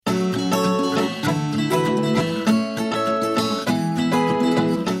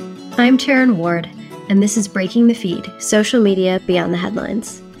I'm Taryn Ward, and this is Breaking the Feed, Social Media Beyond the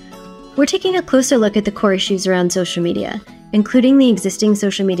Headlines. We're taking a closer look at the core issues around social media, including the existing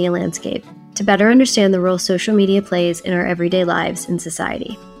social media landscape, to better understand the role social media plays in our everyday lives and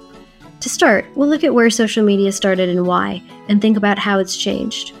society. To start, we'll look at where social media started and why, and think about how it's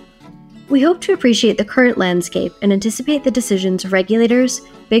changed. We hope to appreciate the current landscape and anticipate the decisions regulators,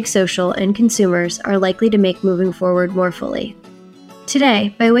 big social, and consumers are likely to make moving forward more fully.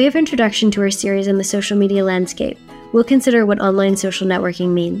 Today, by way of introduction to our series on the social media landscape, we'll consider what online social networking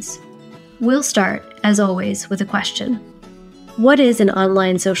means. We'll start, as always, with a question. What is an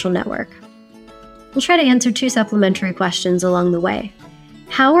online social network? We'll try to answer two supplementary questions along the way.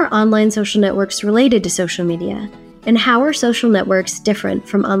 How are online social networks related to social media? And how are social networks different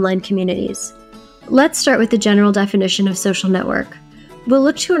from online communities? Let's start with the general definition of social network. We'll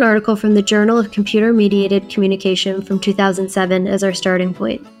look to an article from the Journal of Computer-Mediated Communication from 2007 as our starting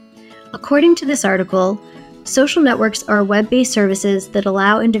point. According to this article, social networks are web-based services that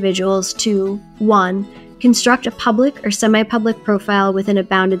allow individuals to 1. Construct a public or semi-public profile within a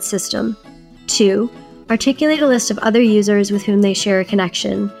bounded system, 2. Articulate a list of other users with whom they share a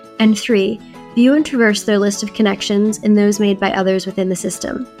connection, and 3. View and traverse their list of connections and those made by others within the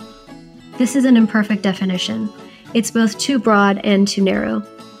system. This is an imperfect definition. It's both too broad and too narrow.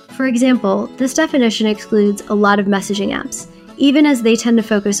 For example, this definition excludes a lot of messaging apps, even as they tend to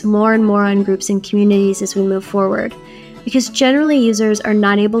focus more and more on groups and communities as we move forward, because generally users are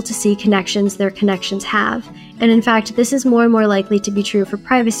not able to see connections their connections have, and in fact, this is more and more likely to be true for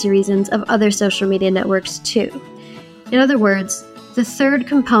privacy reasons of other social media networks too. In other words, the third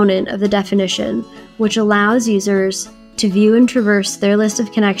component of the definition, which allows users to view and traverse their list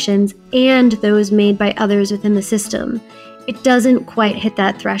of connections and those made by others within the system, it doesn't quite hit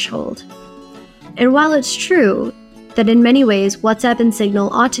that threshold. And while it's true that in many ways WhatsApp and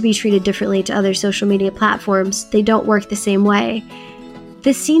Signal ought to be treated differently to other social media platforms, they don't work the same way.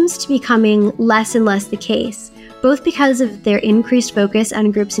 This seems to be becoming less and less the case, both because of their increased focus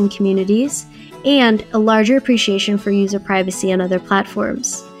on groups and communities, and a larger appreciation for user privacy on other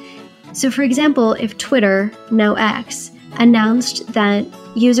platforms. So for example, if Twitter, now X, announced that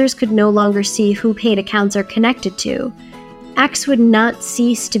users could no longer see who paid accounts are connected to, X would not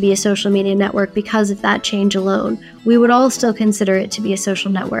cease to be a social media network because of that change alone. We would all still consider it to be a social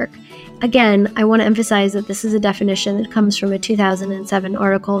network. Again, I want to emphasize that this is a definition that comes from a 2007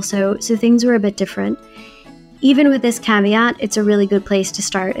 article, so things were a bit different. Even with this caveat, it's a really good place to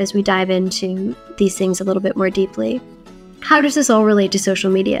start as we dive into these things a little bit more deeply. How does this all relate to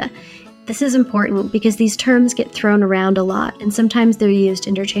social media? This is important because these terms get thrown around a lot, and sometimes they're used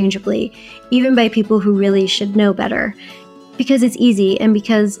interchangeably, even by people who really should know better. Because it's easy and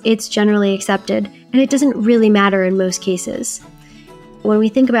because it's generally accepted, and it doesn't really matter in most cases. When we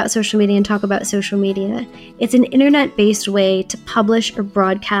think about social media and talk about social media, it's an internet-based way to publish or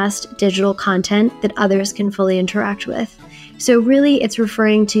broadcast digital content that others can fully interact with. So really, it's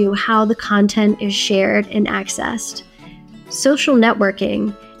referring to how the content is shared and accessed. Social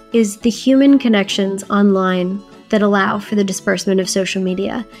networking is the human connections online that allow for the disbursement of social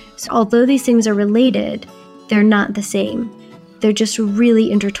media. So although these things are related, they're not the same. They're just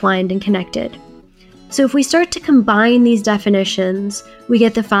really intertwined and connected. So if we start to combine these definitions, we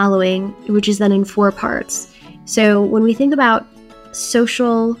get the following, which is then in 4 parts. So when we think about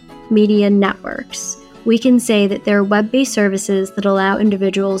social media networks, we can say that they're web-based services that allow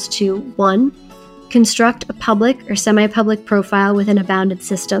individuals to 1. Construct a public or semi-public profile within a bounded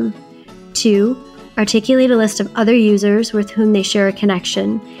system. 2. Articulate a list of other users with whom they share a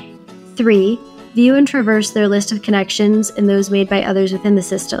connection. 3. View and traverse their list of connections and those made by others within the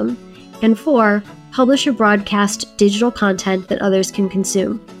system. And 4. Publish or broadcast digital content that others can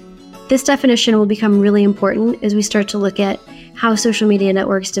consume. This definition will become really important as we start to look at how social media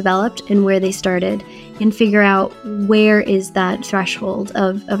networks developed and where they started, and figure out where is that threshold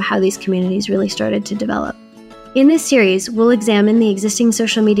of how these communities really started to develop. In this series, we'll examine the existing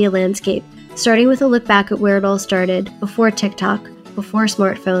social media landscape, starting with a look back at where it all started, before TikTok, before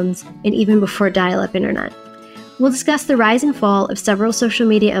smartphones, and even before dial-up internet. We'll discuss the rise and fall of several social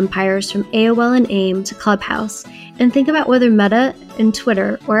media empires from AOL and AIM to Clubhouse, and think about whether Meta and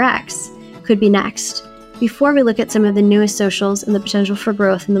Twitter, or X, could be next, before we look at some of the newest socials and the potential for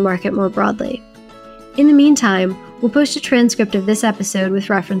growth in the market more broadly. In the meantime, we'll post a transcript of this episode with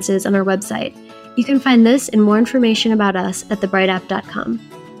references on our website. You can find this and more information about us at thebrightapp.com.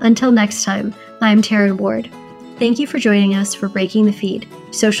 Until next time, I'm Taryn Ward. Thank you for joining us for Breaking the Feed,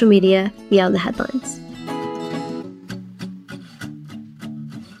 Social Media Beyond the Headlines.